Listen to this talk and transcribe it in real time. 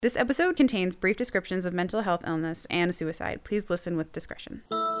This episode contains brief descriptions of mental health illness and suicide. Please listen with discretion.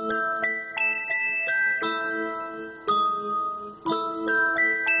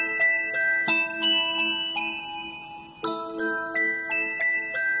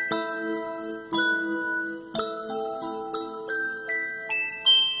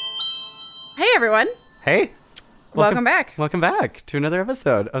 Hey, everyone. Hey. Welcome back. Welcome back to another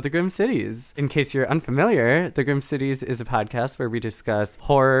episode of The Grim Cities. In case you're unfamiliar, The Grim Cities is a podcast where we discuss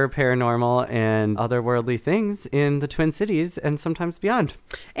horror, paranormal, and otherworldly things in the Twin Cities and sometimes beyond.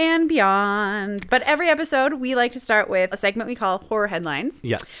 And beyond. But every episode, we like to start with a segment we call Horror Headlines.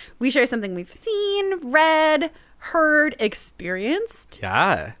 Yes. We share something we've seen, read, heard, experienced?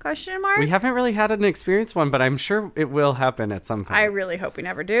 Yeah. Question mark? We haven't really had an experienced one, but I'm sure it will happen at some point. I really hope we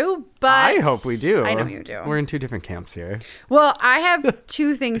never do, but... I hope we do. I know you do. We're in two different camps here. Well, I have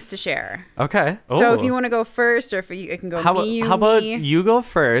two things to share. Okay. So Ooh. if you want to go first, or if you, it can go How about me. you go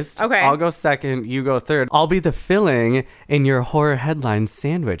first? Okay. I'll go second, you go third. I'll be the filling in your horror headline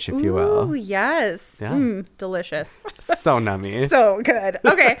sandwich, if you will. Ooh, yes. Yeah. Delicious. So nummy. So good.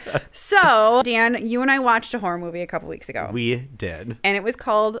 Okay. So, Dan, you and I watched a horror movie a couple weeks ago. We did. And it was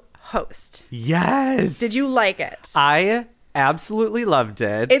called Host. Yes. Did you like it? I absolutely loved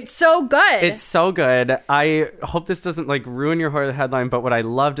it. It's so good. It's so good. I hope this doesn't ruin your horror headline, but what I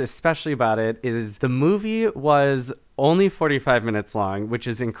loved especially about it is the movie was only 45 minutes long, which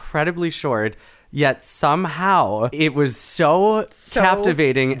is incredibly short. Yet somehow it was so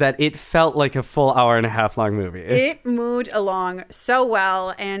captivating that it felt like a full hour and a half long movie. It moved along so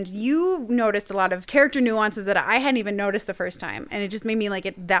well, and you noticed a lot of character nuances that I hadn't even noticed the first time, and it just made me like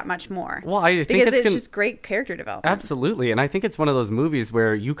it that much more. Well, I think because it's just great character development. Absolutely, and I think it's one of those movies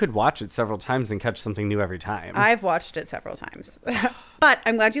where you could watch it several times and catch something new every time. I've watched it several times, but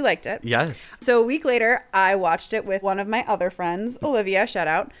I'm glad you liked it. Yes. So a week later, I watched it with one of my other friends, Olivia, shout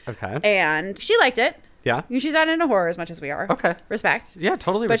out. Okay. And she liked it. Yeah. She's not into horror as much as we are. Okay. Respect. Yeah,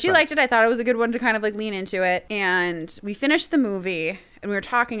 totally But respect. she liked it. I thought it was a good one to kind of lean into it. And we finished the movie and we were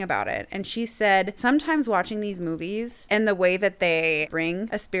talking about it. And she said, sometimes watching these movies and the way that they bring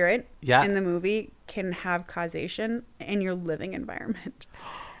a spirit in the movie can have causation in your living environment.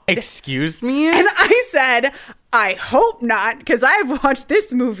 Excuse me? And I said, I hope not, because I've watched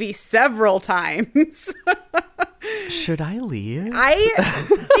this movie several times. Should I leave? I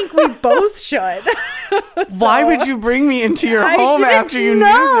think we both should. Why would you bring me into your home after you knew this?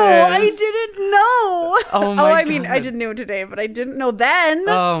 I didn't know. Oh my I mean, I didn't know today, but I didn't know then.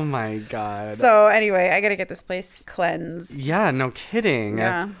 Oh my God. So anyway, I got to get this place cleansed. Yeah, no kidding.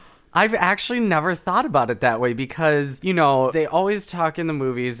 Yeah. I've actually never thought about it that way because, they always talk in the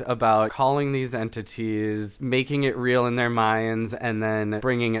movies about calling these entities, making it real in their minds, and then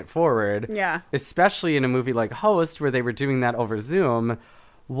bringing it forward. Yeah. Especially in a movie like Host, where they were doing that over Zoom.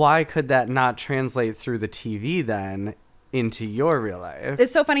 Why could that not translate through the TV then into your real life?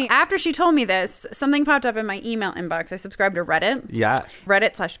 It's so funny. After she told me this, something popped up in my email inbox. I subscribe to Reddit. Yeah.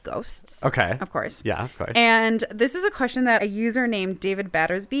 Reddit/ghosts. Okay. Of course. Yeah, of course. And this is a question that a user named David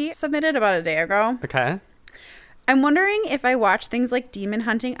Battersby submitted about a day ago. Okay. I'm wondering if I watch things like demon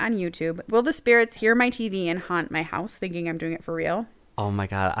hunting on YouTube, will the spirits hear my TV and haunt my house thinking I'm doing it for real? Oh my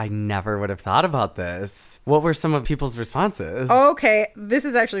God, I never would have thought about this. What were some of people's responses? Okay, this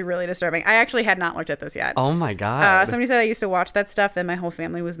is actually really disturbing. I actually had not looked at this yet. Oh my God. Somebody said I used to watch that stuff, then my whole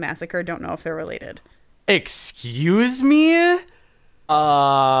family was massacred. Don't know if they're related. Excuse me?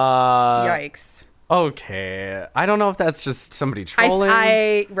 Yikes. Okay. I don't know if that's just somebody trolling.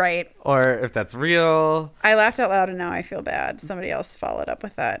 Right. Or if that's real. I laughed out loud and now I feel bad. Somebody else followed up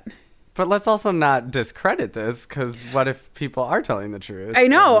with that. But let's also not discredit this, because what if people are telling the truth? I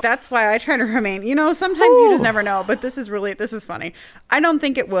know. That's why I try to remain. Sometimes you just never know. But this is funny. I don't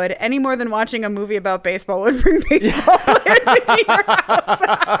think it would, any more than watching a movie about baseball would bring baseball players into your house.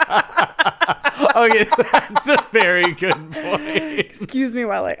 Okay, that's a very good point. Excuse me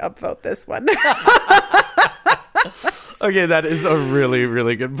while I upvote this one. Okay, that is a really,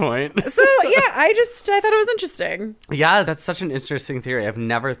 really good point. So, yeah, I thought it was interesting. Yeah, that's such an interesting theory. I've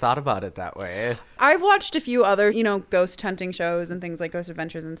never thought about it that way. I've watched a few other, ghost hunting shows and things like Ghost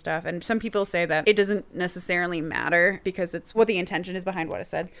Adventures and stuff. And some people say that it doesn't necessarily matter because it's what the intention is behind what is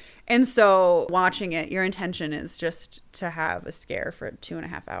said. And so watching it, your intention is just to have a scare for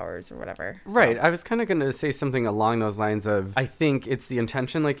 2.5 hours or whatever. Right. So. I was kind of going to say something along those lines of, I think it's the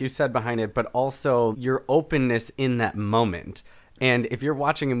intention, like you said, behind it, but also your openness in that moment. And if you're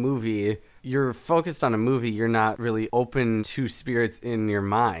watching a movie, you're focused on a movie, you're not really open to spirits in your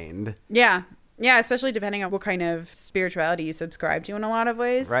mind. Yeah. Yeah, especially depending on what kind of spirituality you subscribe to in a lot of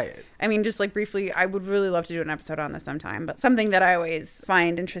ways. Right. I mean, just like briefly, I would really love to do an episode on this sometime. But something that I always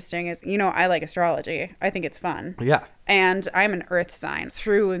find interesting is, I like astrology. I think it's fun. Yeah. And I'm an earth sign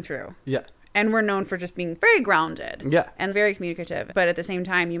through and through. Yeah. And we're known for just being very grounded. Yeah. And very communicative. But at the same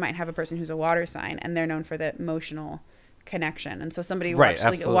time, you might have a person who's a water sign and they're known for the emotional connection. And so somebody like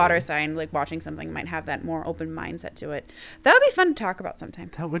a water sign, like watching something, might have that more open mindset to it. That would be fun to talk about sometime.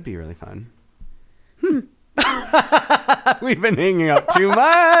 That would be really fun. We've been hanging out too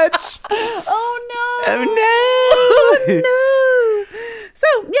much. Oh no. So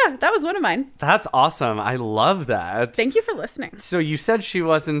yeah, that was one of mine. That's awesome. I love that. Thank you for listening. So you said she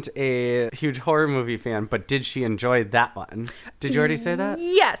wasn't a huge horror movie fan, but did she enjoy that one? Did you already say that?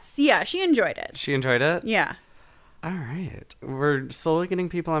 Yes. Yeah, she enjoyed it. She enjoyed it? Yeah. All right. We're slowly getting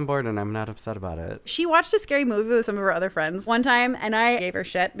people on board, and I'm not upset about it. She watched a scary movie with some of her other friends one time, and I gave her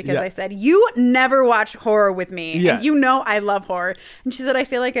shit because I said, you never watch horror with me. Yeah. And I love horror. And she said, I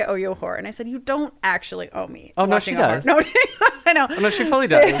feel like I owe you a horror. And I said, you don't actually owe me. Oh, no, she does. No, I know. Oh, no, she fully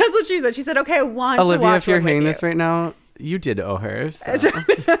does. That's what she said. She said, okay, I want to watch Olivia, if you're one with hearing you. this right now, you did owe her. So.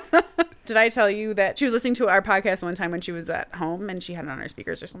 Did I tell you that she was listening to our podcast one time when she was at home and she had it on her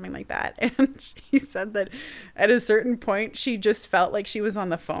speakers or something like that? And she said that at a certain point, she just felt like she was on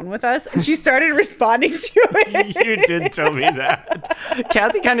the phone with us and she started responding to it. You did tell me that.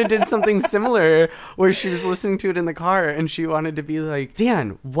 Kathy kind of did something similar where she was listening to it in the car and she wanted to be like,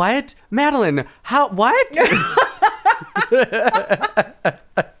 Dan, what? Madeline, how, what?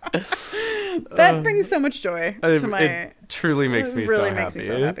 That brings so much joy to my... It truly makes me really so makes happy. me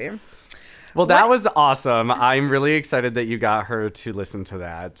so happy. Well, that was awesome. I'm really excited that you got her to listen to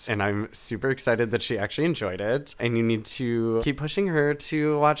that. And I'm super excited that she actually enjoyed it. And you need to keep pushing her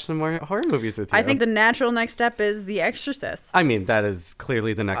to watch some more horror movies with you. I think the natural next step is The Exorcist. I mean, that is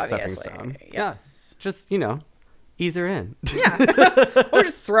clearly the next stepping Obviously, stone. yes. Yeah. Just, ease her in. Yeah. Or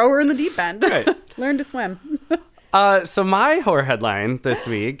just throw her in the deep end. Right. Learn to swim. So my horror headline this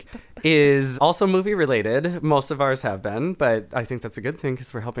week is also movie related. Most of ours have been, but I think that's a good thing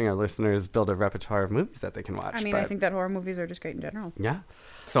because we're helping our listeners build a repertoire of movies that they can watch. I mean, I think that horror movies are just great in general. Yeah.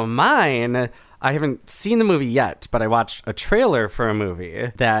 So mine, I haven't seen the movie yet, but I watched a trailer for a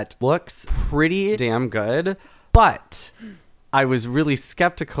movie that looks pretty damn good, but I was really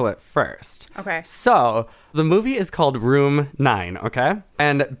skeptical at first. Okay. So the movie is called Room 9, okay?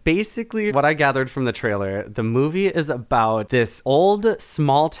 And basically what I gathered from the trailer, the movie is about this old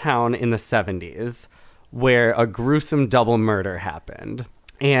small town in the 70s where a gruesome double murder happened.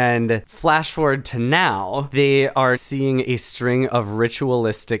 And flash forward to now, they are seeing a string of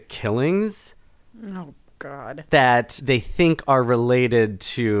ritualistic killings. Oh, God. That they think are related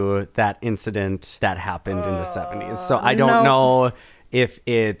to that incident that happened in the 70s. So I don't know if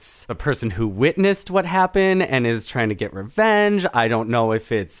it's a person who witnessed what happened and is trying to get revenge. I don't know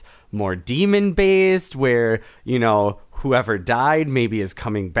if it's more demon-based where, whoever died maybe is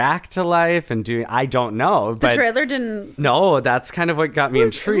coming back to life and doing... I don't know. The trailer didn't... No, that's kind of what got me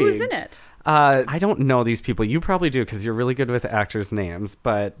intrigued. Who's in it? I don't know these people. You probably do because you're really good with actors' names.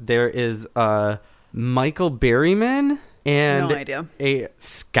 But there is... Michael Berryman and No idea. a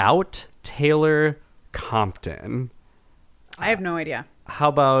Scout Taylor Compton. I have no idea. How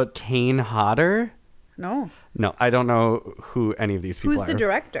about Kane Hodder? No. No, I don't know who any of these people are. Who's the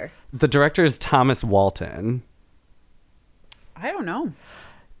director? The director is Thomas Walton. I don't know.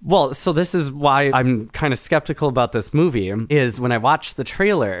 Well, so this is why I'm kind of skeptical about this movie, is when I watched the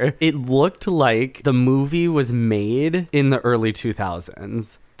trailer, it looked like the movie was made in the early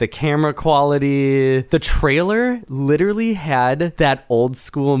 2000s. The camera quality, the trailer literally had that old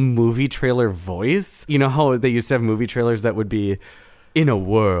school movie trailer voice. You know how they used to have movie trailers that would be in a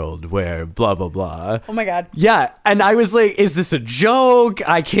world where blah, blah, blah. Oh my God. Yeah. And I was like, is this a joke?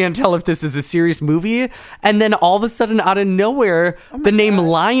 I can't tell if this is a serious movie. And then all of a sudden out of nowhere, the name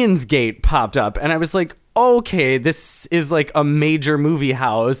Lionsgate popped up. And I was like, okay, this is like a major movie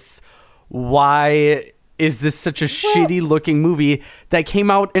house. Why is this such a shitty looking movie that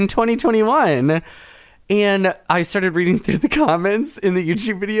came out in 2021? And I started reading through the comments in the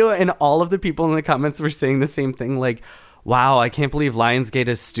YouTube video, and all of the people in the comments were saying the same thing, like, wow, I can't believe Lionsgate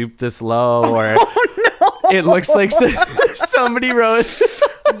has stooped this low, or it looks like somebody wrote...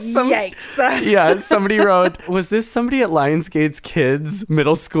 Yikes. Yeah, somebody wrote, was this somebody at Lionsgate's kids'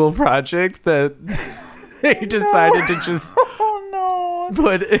 middle school project that they decided to just...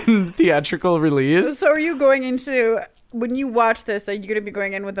 put in theatrical release. So are you going into when you watch this, are you going to be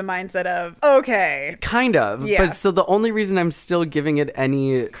going in with the mindset of, okay. Kind of. Yeah. But so the only reason I'm still giving it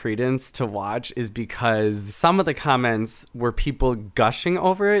any credence to watch is because some of the comments were people gushing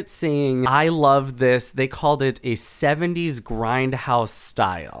over it, saying, I love this. They called it a 70s grindhouse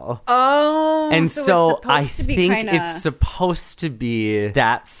style. Oh, And so I it's supposed to be think kinda... it's supposed to be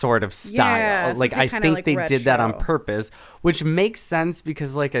that sort of style. Yeah, like, I kinda think like they did that on retro. purpose, which makes sense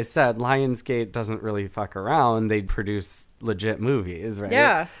because, like I said, Lionsgate doesn't really fuck around. They produce legit movies, right?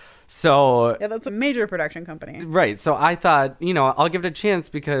 Yeah. So Yeah, that's a major production company. right. So I thought, I'll give it a chance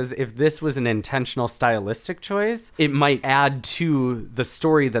because if this was an intentional stylistic choice, it might add to the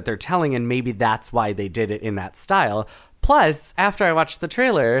story that they're telling, and maybe that's why they did it in that style. Plus, after I watched the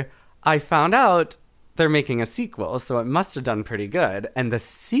trailer, I found out they're making a sequel, so it must have done pretty good. And the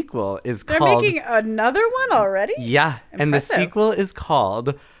sequel is They're called... making another one already? Yeah, and the Impressive. sequel is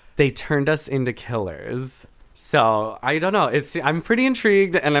called They Turned Us Into Killers. So, I don't know. I'm pretty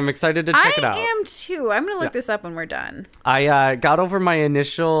intrigued, and I'm excited to check it out. I am too. I'm going to look this up when we're done. I got over my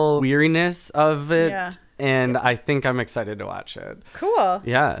initial weariness of it, Yeah. and I think I'm excited to watch it. Cool.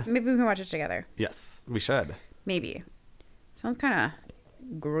 Yeah. Maybe we can watch it together. Yes, we should. Maybe. Sounds kind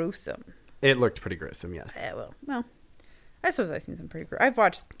of gruesome. It looked pretty gruesome, yes. Well, I suppose I've seen some pretty I've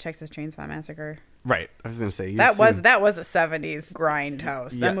watched Texas Chainsaw Massacre. Right. I was going to say. That was a 70s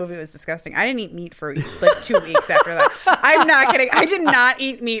grindhouse. That Yes. movie was disgusting. I didn't eat meat for like 2 weeks after that. I'm not kidding. I did not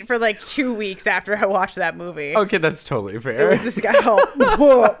eat meat for like 2 weeks after I watched that movie. Okay, that's totally fair. It was disgusting.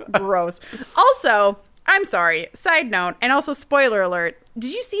 Whoa, gross. Also, I'm sorry. Side note, and also spoiler alert.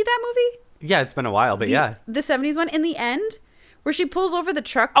 Did you see that movie? Yeah, it's been a while, but yeah. The 70s one in the end where she pulls over the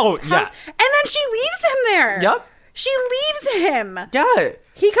truck. Oh, house, yeah. And then she leaves him there. Yep. She leaves him. Yeah.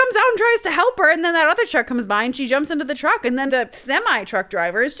 He comes out and tries to help her, and then that other truck comes by and she jumps into the truck, and then the semi-truck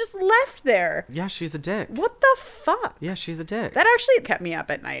driver is just left there. Yeah, she's a dick. What the fuck? Yeah, she's a dick. That actually kept me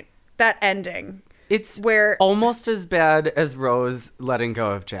up at night. That ending. It's where almost as bad as Rose letting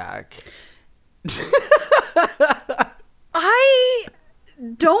go of Jack. I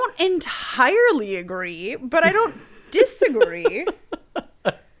don't entirely agree, but I don't disagree.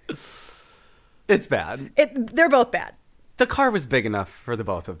 It's bad. They're both bad. The car was big enough for the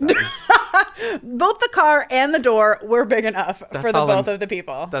both of them. Both the car and the door were big enough for the both of the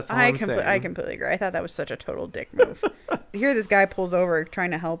people. That's all I'm saying. I completely agree. I thought that was such a total dick move. Here this guy pulls over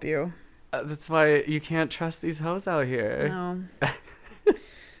trying to help you. That's why you can't trust these hoes out here. No.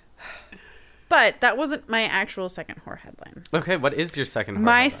 But that wasn't my actual second horror headline. Okay, what is your second horror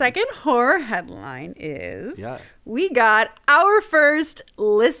My headline? second horror headline is we got our first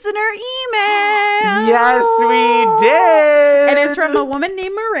listener email. Yes, we did. And it's from a woman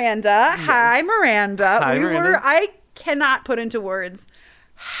named Miranda. Yes. Hi, Miranda. Hi, Miranda. I cannot put into words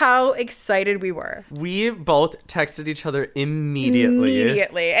how excited we were. We both texted each other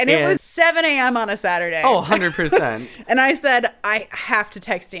immediately. And it was 7 a.m. on a Saturday. Oh, 100%. And I said, I have to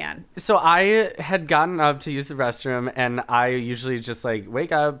text Ann. So I had gotten up to use the restroom, and I usually just like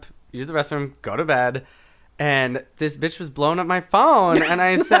wake up, use the restroom, go to bed. And this bitch was blowing up my phone. And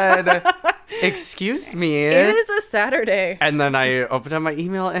I said, excuse me. It is a Saturday. And then I opened up my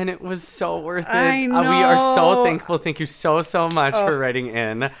email, and it was so worth it. I know. We are so thankful. Thank you so much for writing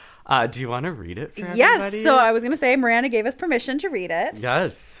in. Do you want to read it for everybody? Yes. So I was going to say Miranda gave us permission to read it.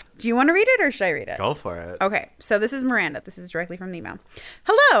 Yes. Do you want to read it or should I read it? Go for it. Okay. So this is Miranda. This is directly from the email.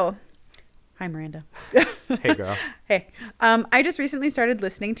 Hello. Hi, Miranda. Hey, girl. Hey. I just recently started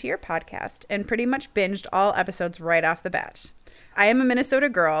listening to your podcast and pretty much binged all episodes right off the bat. I am a Minnesota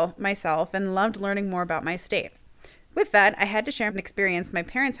girl myself and loved learning more about my state. With that, I had to share an experience my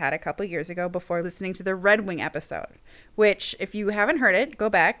parents had a couple years ago before listening to the Red Wing episode, which, if you haven't heard it,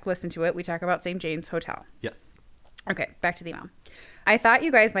 go back, listen to it. We talk about St. James Hotel. Yes. Okay, back to the email. I thought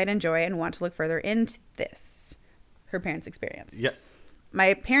you guys might enjoy and want to look further into this. Her parents' experience. Yes.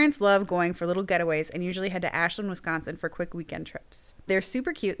 My parents love going for little getaways and usually head to Ashland, Wisconsin for quick weekend trips. They're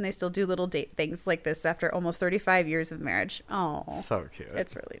super cute and they still do little date things like this after almost 35 years of marriage. Oh, so cute.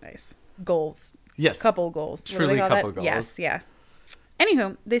 It's really nice. Goals. Yes. Couple goals. Truly couple goals. Yes, yeah.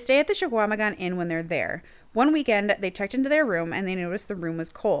 Anywho, they stay at the Shawamagon Inn when they're there. One weekend, they checked into their room and they noticed the room was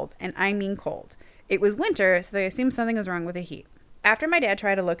cold, and I mean cold. It was winter, so they assumed something was wrong with the heat. After my dad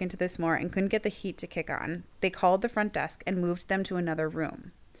tried to look into this more and couldn't get the heat to kick on, they called the front desk and moved them to another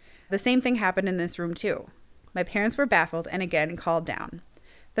room. The same thing happened in this room too. My parents were baffled and again called down.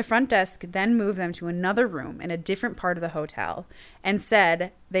 The front desk then moved them to another room in a different part of the hotel and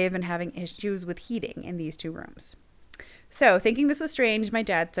said they have been having issues with heating in these two rooms. So, thinking this was strange, my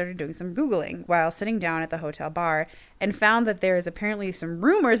dad started doing some Googling while sitting down at the hotel bar and found that there is apparently some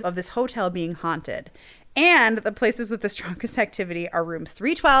rumors of this hotel being haunted. And the places with the strongest activity are rooms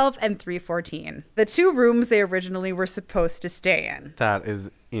 312 and 314. The 2 rooms they originally were supposed to stay in. That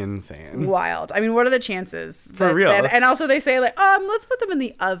is insane. Wild. I mean, what are the chances? For real. And also they say like, let's put them in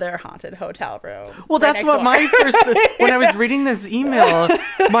the other haunted hotel room. Well, that's what my first, when I was reading this email,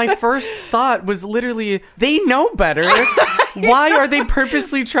 my first thought was literally, they know better. Why are they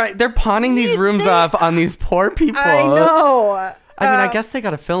purposely trying? They're pawning these rooms off on these poor people. I know. I mean, I guess they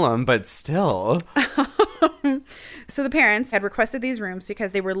got to fill them, but still. So the parents had requested these rooms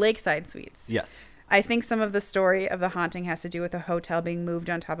because they were lakeside suites. Yes. I think some of the story of the haunting has to do with a hotel being moved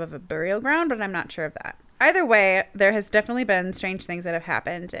on top of a burial ground, but I'm not sure of that. Either way, there has definitely been strange things that have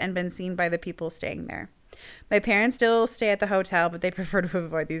happened and been seen by the people staying there. My parents still stay at the hotel, but they prefer to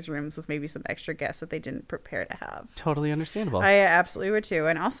avoid these rooms with maybe some extra guests that they didn't prepare to have. Totally understandable. I absolutely would too.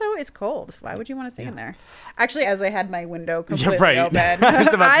 And also, it's cold. Why would you want to stay in there? Actually, as I had my window completely open,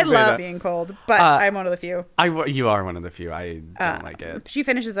 I love being cold, but I'm one of the few. You are one of the few. I don't like it. She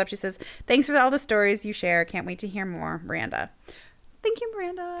finishes up. She says, "Thanks for all the stories you share. Can't wait to hear more, Miranda." Thank you,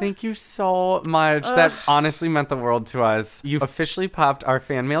 Miranda. Thank you so much. That honestly meant the world to us. You officially popped our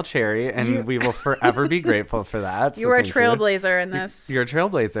fan mail cherry, and we will forever be grateful for that. You are a trailblazer in this. You're a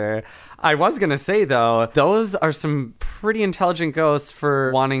trailblazer. I was going to say, though, those are some pretty intelligent ghosts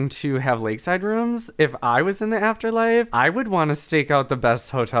for wanting to have lakeside rooms. If I was in the afterlife, I would want to stake out the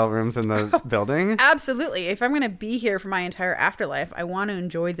best hotel rooms in the building. Absolutely. If I'm going to be here for my entire afterlife, I want to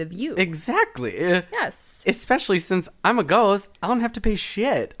enjoy the view. Exactly. Yes. Especially since I'm a ghost, I don't have to pay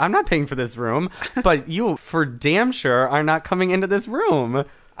shit. I'm not paying for this room, but you for damn sure are not coming into this room.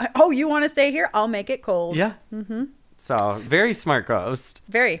 You want to stay here? I'll make it cold. Yeah. Mm-hmm. So, very smart ghost.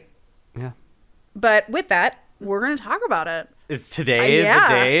 Very. Yeah. But with that, we're going to talk about it. Is today the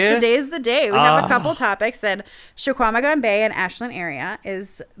day? Today's the day. We have a couple topics, and Shaquamagon Bay and Ashland area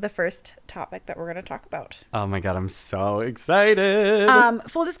is the first topic that we're going to talk about. Oh my God, I'm so excited.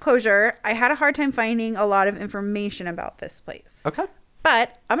 Full disclosure, I had a hard time finding a lot of information about this place. Okay.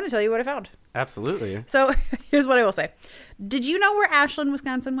 But I'm going to tell you what I found. Absolutely. So here's what I will say. Did you know where Ashland,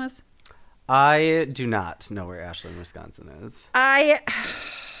 Wisconsin was? I do not know where Ashland, Wisconsin is.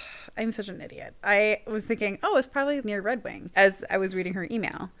 I'm such an idiot. I was thinking, it's probably near Red Wing as I was reading her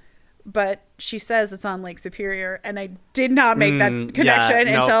email. But she says it's on Lake Superior, and I did not make that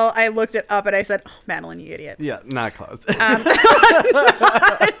connection until I looked it up, and I said, Madeline, you idiot. Yeah, not close. Not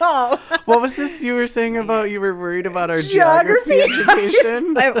at all. What was this you were saying about you were worried about our geography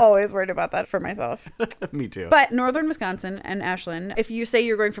education? I've always worried about that for myself. Me too. But northern Wisconsin and Ashland, if you say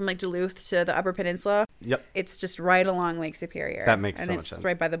you're going from like Duluth to the Upper Peninsula, yep, it's just right along Lake Superior. That makes so much sense. And it's sense.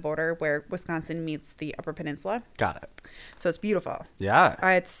 right by the border where Wisconsin meets the Upper Peninsula. Got it. So it's beautiful. Yeah.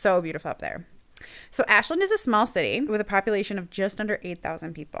 It's so beautiful up there. So Ashland is a small city with a population of just under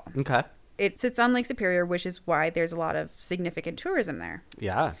 8,000 people. Okay. It sits on Lake Superior, which is why there's a lot of significant tourism there.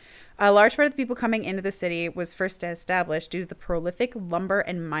 Yeah. A large part of the people coming into the city was first established due to the prolific lumber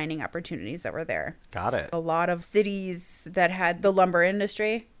and mining opportunities that were there. Got it. A lot of cities that had the lumber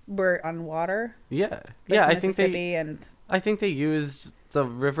industry were on water. Yeah. Like I think they used the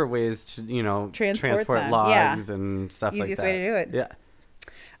riverways to, transport logs and stuff like that. Easiest way to do it. Yeah.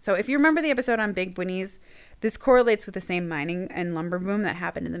 So if you remember the episode on Big Bunnies, this correlates with the same mining and lumber boom that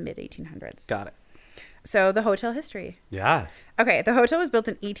happened in the mid-1800s. Got it. So the hotel history. Yeah. Okay, the hotel was built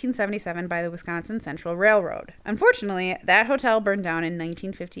in 1877 by the Wisconsin Central Railroad. Unfortunately, that hotel burned down in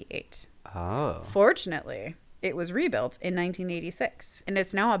 1958. Oh. Fortunately, it was rebuilt in 1986, and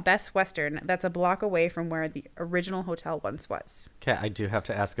it's now a Best Western that's a block away from where the original hotel once was. Okay, I do have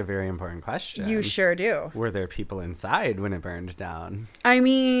to ask a very important question. You sure do. Were there people inside when it burned down? I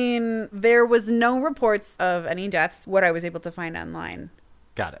mean, there was no reports of any deaths. What I was able to find online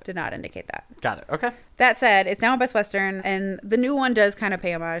Got it. did not indicate that. Got it. Okay. That said, it's now a Best Western, and the new one does kind of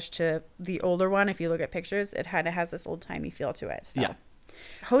pay homage to the older one. If you look at pictures, it kind of has this old-timey feel to it. So. Yeah.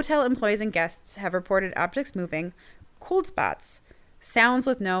 Hotel employees and guests have reported objects moving, cold spots, sounds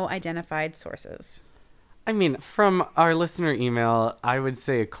with no identified sources. I mean, from our listener email, I would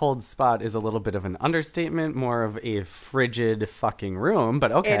say a cold spot is a little bit of an understatement, more of a frigid fucking room,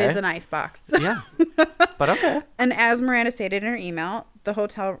 but okay. It is an ice box. Yeah, but okay. And as Miranda stated in her email, the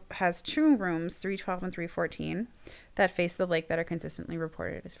hotel has 2 rooms, 312 and 314, that face the lake that are consistently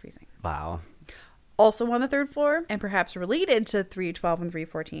reported as freezing. Wow. Also on the 3rd floor, and perhaps related to 312 and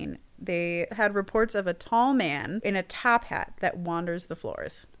 314, they had reports of a tall man in a top hat that wanders the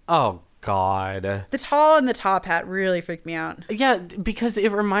floors. Oh, God. The tall and the top hat really freaked me out. Yeah, because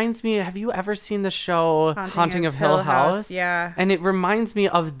it reminds me, have you ever seen the show Haunting of Hill House? Yeah. And it reminds me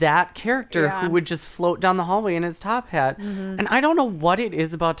of that character Yeah. who would just float down the hallway in his top hat. And I don't know what it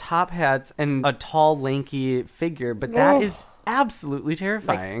is about top hats and a tall, lanky figure, but that is absolutely Like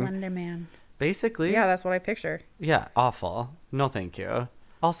terrifying. Slender Man. Basically. Yeah, that's what I picture. Yeah, awful. No, thank you.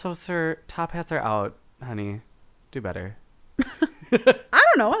 Also, sir, top hats are out, honey. Do better. I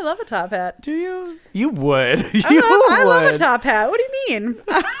don't know. I love a top hat. Do you? You would. I love a top hat. What do you mean?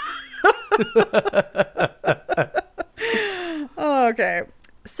 Okay.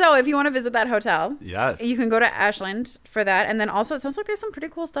 So if you want to visit that hotel, Yes. you can go to Ashland for that. And then also, it sounds like there's some pretty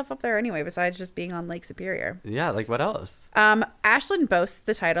cool stuff up there anyway, besides just being on Lake Superior. Yeah, like what else? Ashland boasts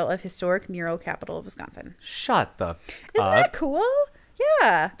the title of Historic Mural Capital of Wisconsin. Shut the Isn't up. that cool?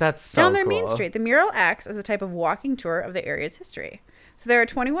 Yeah. That's so Down their cool. main street, the mural acts as a type of walking tour of the area's history. So there are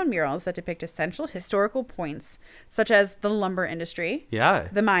 21 murals that depict essential historical points, such as the lumber industry, Yeah.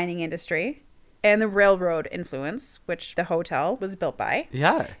 the mining industry, and the railroad influence, which the hotel was built by.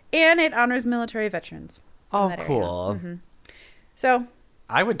 Yeah. And it honors military veterans. from Oh, that area. cool. So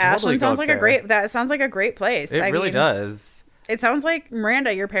I would totally Ashland go sounds up like there. that sounds like a great place. It I really mean, does. It sounds like,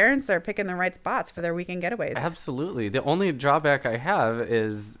 Miranda, your parents are picking the right spots for their weekend getaways. Absolutely. The only drawback I have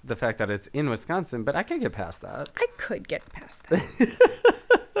is the fact that it's in Wisconsin, but I can get past that. I could get past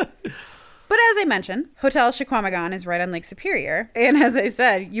that. But as I mentioned, Hotel Chequamegon is right on Lake Superior. And as I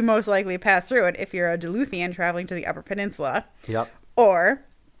said, you most likely pass through it if you're a Duluthian traveling to the Upper Peninsula. Yep. Or,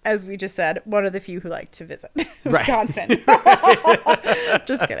 as we just said, one of the few who like to visit Right. Wisconsin.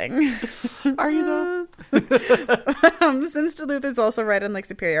 Just kidding. Are you though? Since Duluth is also right on Lake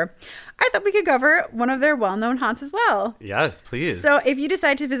Superior, I thought we could cover one of their well-known haunts as well. Yes, please. So if you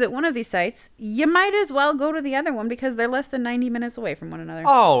decide to visit one of these sites, you might as well go to the other one because they're less than 90 minutes away from one another.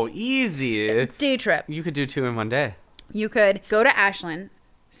 Oh, easy. Day trip. You could do 2 in one day. You could go to Ashland,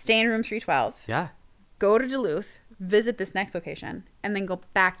 stay in room 312, Yeah. go to Duluth, visit this next location, and then go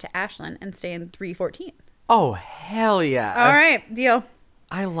back to Ashland and stay in 314. Oh, hell yeah. All right, deal.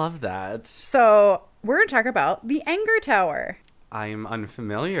 I love that. So we're going to talk about the Anger Tower. I'm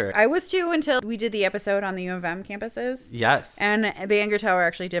unfamiliar. I was too until we did the episode on the U of M campuses. Yes. And the Anger Tower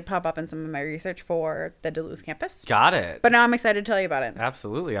actually did pop up in some of my research for the Duluth campus. Got it. But now I'm excited to tell you about it.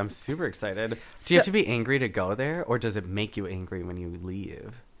 Absolutely. I'm super excited. Do So- you have to be angry to go there, or does it make you angry when you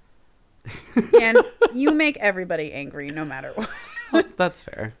leave? And you make everybody angry no matter what. That's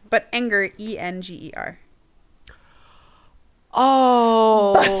fair. But anger, E-N-G-E-R.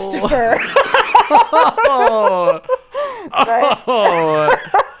 Oh. Bustifer. Oh. Oh.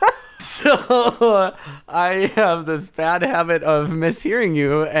 So I have this bad habit of mishearing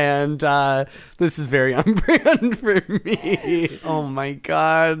you, and this is very on brand for me. Oh my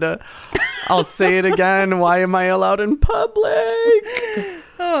God. I'll say it again. Why am I allowed in public?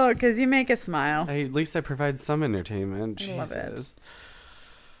 Oh, because you make us smile. At least I provide some entertainment. I love it. Jesus.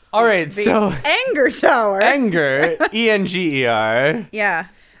 All right, The so Anger Tower. Anger, E-N-G-E-R. Yeah.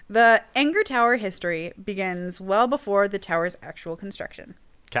 The Anger Tower history begins well before the tower's actual construction.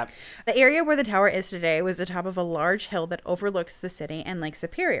 Cap. The area where the tower is today was the top of a large hill that overlooks the city and Lake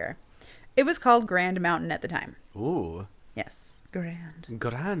Superior. It was called Grand Mountain at the time. Ooh. Yes, grand.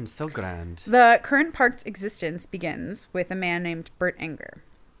 Grand, so grand. The current park's existence begins with a man named Bert Anger.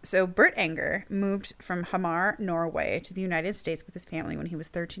 So Bert Anger moved from Hamar, Norway to the United States with his family when he was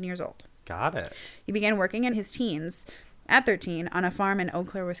 13 years old. Got it. He began working in his teens, at 13, on a farm in Eau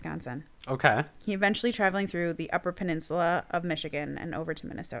Claire, Wisconsin. Okay. He eventually traveling through the Upper Peninsula of Michigan and over to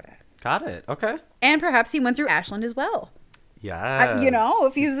Minnesota. Got it. Okay. And perhaps he went through Ashland as well. Yes. You know,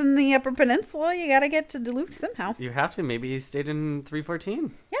 if he was in the Upper Peninsula, you got to get to Duluth somehow. You have to. Maybe he stayed in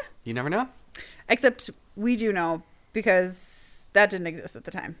 314. Yeah. You never know. Except we do know because that didn't exist at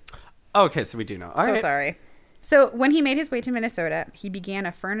the time. Okay, so we do know. All So right. sorry. So when he made his way to Minnesota, he began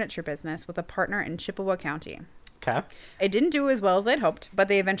a furniture business with a partner in Chippewa County. Okay. It didn't do as well as they'd hoped, but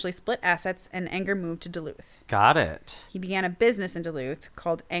they eventually split assets and Anger moved to Duluth. Got it. He began a business in Duluth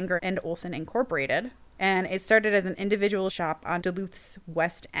called Anger and Olson Incorporated, and it started as an individual shop on Duluth's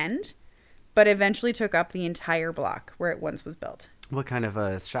west end, but eventually took up the entire block where it once was built. What kind of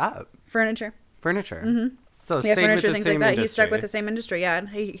a shop? Furniture. Furniture. Mm-hmm. So Yeah, stayed furniture, with the things same like that. industry. He stuck with the same industry, yeah.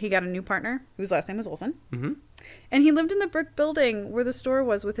 He got a new partner whose last name was Olson. Mm-hmm. And he lived in the brick building where the store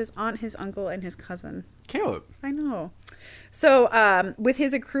was with his aunt, his uncle, and his cousin. Cute. I know. So with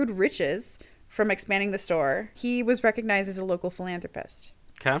his accrued riches from expanding the store, he was recognized as a local philanthropist.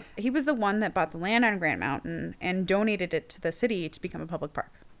 Okay. He was the one that bought the land on Grand Mountain and donated it to the city to become a public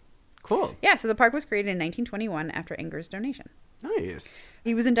park. Cool. Yeah, so the park was created in 1921 after Enger's donation. Nice.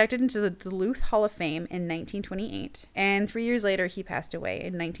 He was inducted into the Duluth Hall of Fame in 1928, and 3 years later he passed away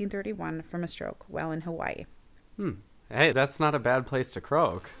in 1931 from a stroke while in Hawaii. Hey, that's not a bad place to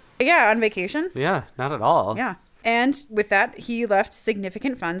croak. Yeah, on vacation. Yeah, not at all. Yeah. And with that, he left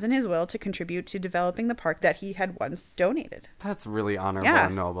significant funds in his will to contribute to developing the park that he had once donated. That's really honorable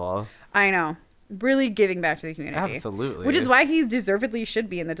and noble. I know. Really giving back to the community. Absolutely. Which is why he deservedly should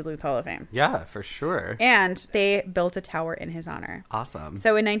be in the Duluth Hall of Fame. Yeah, for sure. And they built a tower in his honor. Awesome. So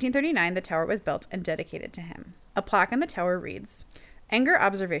in 1939, the tower was built and dedicated to him. A plaque on the tower reads, Enger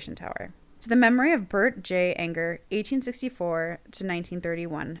Observation Tower. To the memory of Bert J. Enger, 1864 to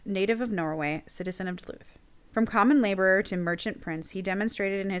 1931, native of Norway, citizen of Duluth. From common laborer to merchant prince, he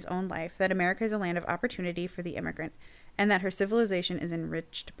demonstrated in his own life that America is a land of opportunity for the immigrant, and that her civilization is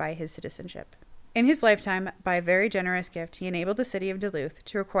enriched by his citizenship. In his lifetime, by a very generous gift, he enabled the city of Duluth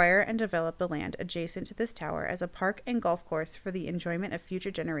to acquire and develop the land adjacent to this tower as a park and golf course for the enjoyment of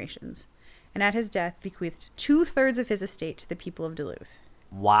future generations, and at his death bequeathed 2/3 of his estate to the people of Duluth.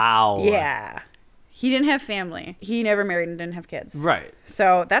 Wow. Yeah. He didn't have family. He never married and didn't have kids. Right.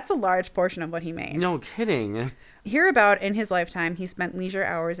 So that's a large portion of what he made. No kidding. Hereabout in his lifetime, he spent leisure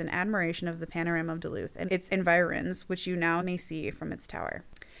hours in admiration of the panorama of Duluth and its environs, which you now may see from its tower.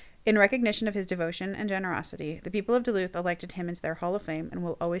 In recognition of his devotion and generosity, the people of Duluth elected him into their Hall of Fame and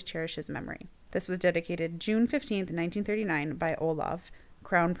will always cherish his memory. This was dedicated June 15th, 1939 by Olav,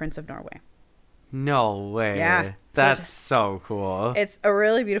 Crown Prince of Norway. No way. Yeah. That's so cool. It's a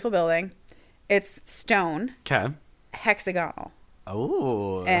really beautiful building. It's stone, Okay. hexagonal,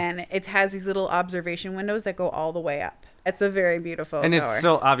 Oh. and it has these little observation windows that go all the way up. It's a very beautiful And tower. it's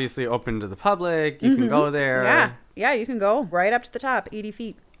still obviously open to the public. You can go there. Yeah. Yeah, you can go right up to the top, 80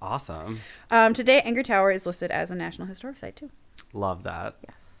 feet. Awesome. Today, Enger Tower is listed as a National Historic Site, too. Love that.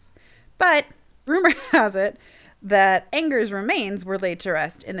 Yes. But rumor has it that Enger's remains were laid to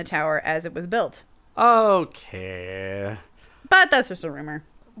rest in the tower as it was built. Okay. But that's just a rumor.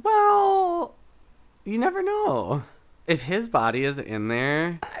 Well, you never know. If his body is in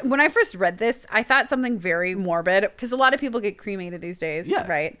there. When I first read this, I thought something very morbid because a lot of people get cremated these days, Yeah.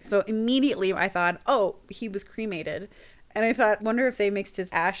 right? So immediately I thought, oh, he was cremated. And I thought, wonder if they mixed his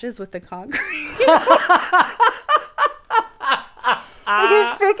ashes with the concrete. Like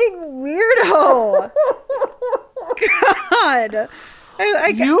a freaking weirdo. God.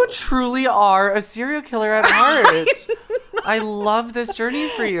 You truly are a serial killer at heart. I love this journey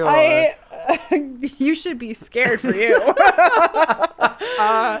for you. You should be scared for you.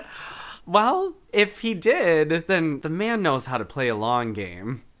 Well, if he did, then the man knows how to play a long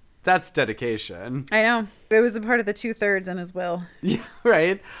game. That's dedication. I know. It was a part of the 2/3 in his will. Yeah,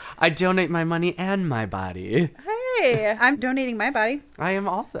 right? I donate my money and my body. Hey, I'm donating my body. I am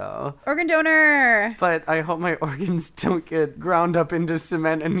also. Organ donor. But I hope my organs don't get ground up into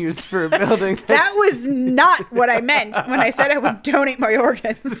cement and used for a building. That was not what I meant when I said I would donate my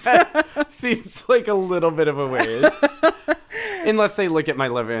organs. That seems like a little bit of a waste. Unless they look at my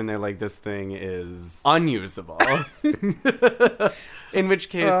liver and they're like, this thing is unusable. In which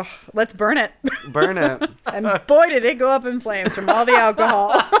case, let's burn it. burn it. And boy, did it go up in flames from all the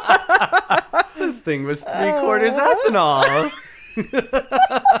alcohol. This thing was 3/4 ethanol.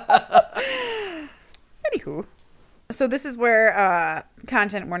 Anywho. So this is where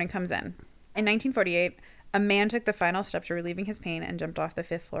content warning comes in. In 1948, a man took the final step to relieving his pain and jumped off the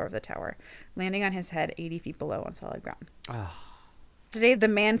 5th floor of the tower, landing on his head 80 feet below on solid ground. Today, the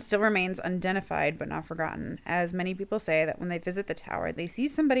man still remains unidentified but not forgotten, as many people say that when they visit the tower, they see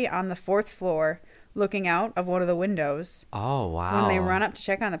somebody on the 4th floor looking out of one of the windows. Oh, wow. When they run up to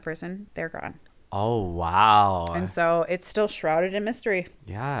check on the person, they're gone. Oh, wow. And so it's still shrouded in mystery.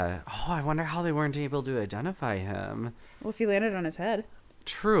 Yeah. Oh, I wonder how they weren't able to identify him. Well, if he landed on his head.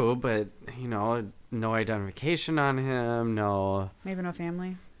 True, but, no identification on him, Maybe no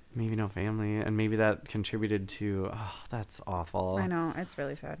family. Maybe no family, and maybe that contributed to... Oh, that's awful. I know. It's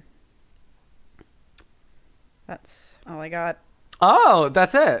really sad. That's all I got. Oh,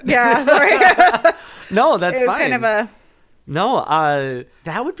 that's it. Yeah, sorry. No, that's fine. It was kind of a... No,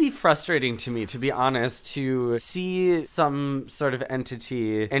 that would be frustrating to me, to be honest, to see some sort of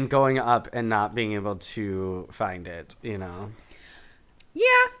entity and going up and not being able to find it, Yeah.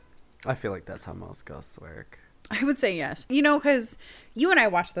 I feel like that's how most ghosts work. I would say yes. Because you and I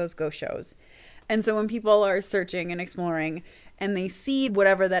watch those ghost shows. And so when people are searching and exploring and they see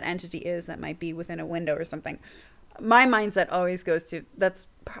whatever that entity is that might be within a window or something, my mindset always goes to, that's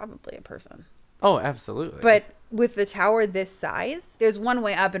probably a person. Oh, absolutely. But with the tower this size, there's one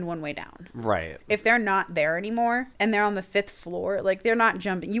way up and one way down. Right. If they're not there anymore and they're on the 5th floor, like they're not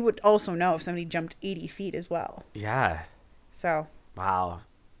jumping. You would also know if somebody jumped 80 feet as well. Yeah. So. Wow.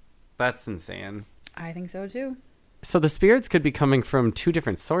 That's insane. I think so too. So the spirits could be coming from 2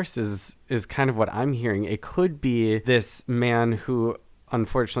 different sources is kind of what I'm hearing. It could be this man who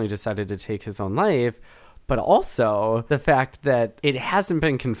unfortunately decided to take his own life, but also the fact that it hasn't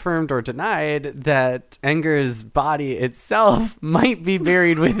been confirmed or denied that Enger's body itself might be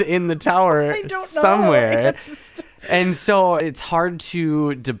buried within the tower somewhere. And so it's hard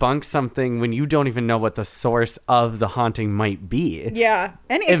to debunk something when you don't even know what the source of the haunting might be. Yeah.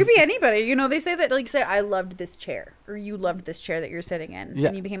 And it could be anybody. You know, they say that, like, say, I loved this chair, or you loved this chair that you're sitting in,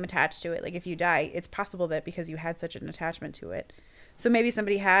 and you became attached to it. Like, if you die, it's possible that because you had such an attachment to it. So maybe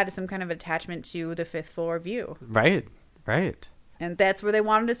somebody had some kind of attachment to the 5th floor view. Right. And that's where they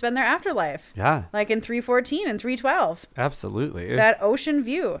wanted to spend their afterlife. Yeah. Like in 314 and 312. Absolutely. That ocean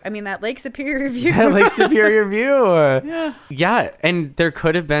view. I mean, that Lake Superior view. That Lake Superior view. Yeah. Yeah. And there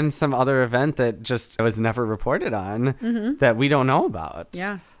could have been some other event that just was never reported on that we don't know about.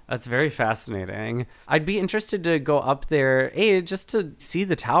 Yeah. That's very fascinating. I'd be interested to go up there, just to see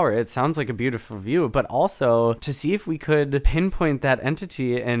the tower. It sounds like a beautiful view, but also to see if we could pinpoint that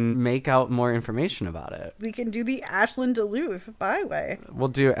entity and make out more information about it. We can do the Ashland Duluth Byway. We'll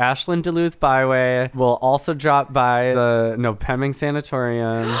do Ashland Duluth Byway. We'll also drop by the Nopeming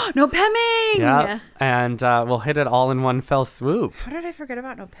Sanatorium. Nopeming! Yeah. And we'll hit it all in one fell swoop. How did I forget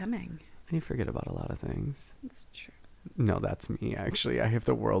about Nopeming? You forget about a lot of things. That's true. No, that's me, actually. I have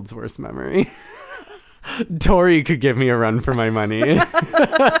the world's worst memory. Tori could give me a run for my money.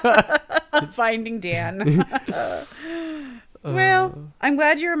 Finding Dan. Well, I'm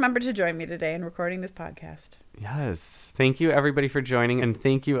glad you remembered to join me today in recording this podcast. Yes. Thank you, everybody, for joining. And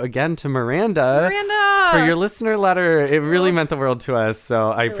thank you again to Miranda for your listener letter. It really meant the world to us. So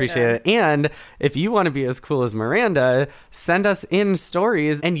I appreciate it. And if you want to be as cool as Miranda, send us in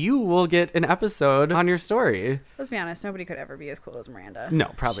stories and you will get an episode on your story. Let's be honest. Nobody could ever be as cool as Miranda.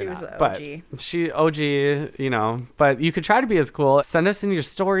 No, probably not. She was the OG. But she OG, you know, but you could try to be as cool. Send us in your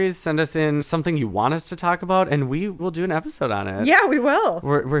stories. Send us in something you want us to talk about and we will do an episode on it. Yeah, we will.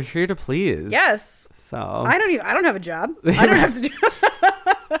 We're here to please. Yes. So I don't have a job. I don't have to do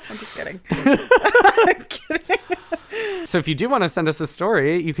I'm just kidding. I'm kidding. So if you do want to send us a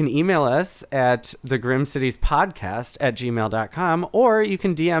story, you can email us at thegrimcitiespodcast@gmail.com, or you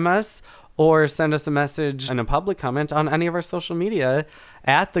can DM us or send us a message and a public comment on any of our social media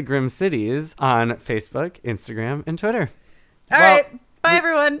at The Grim Cities on Facebook, Instagram, and Twitter. All right. Bye,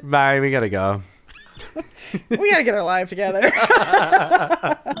 everyone. Bye. We got to go. We got to get our life together.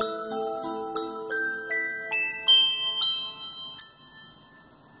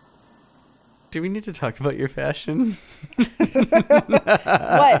 Do we need to talk about your fashion?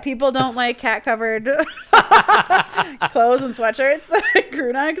 What? People don't like cat-covered clothes and sweatshirts?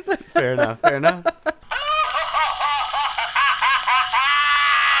 Crew necks? Fair enough.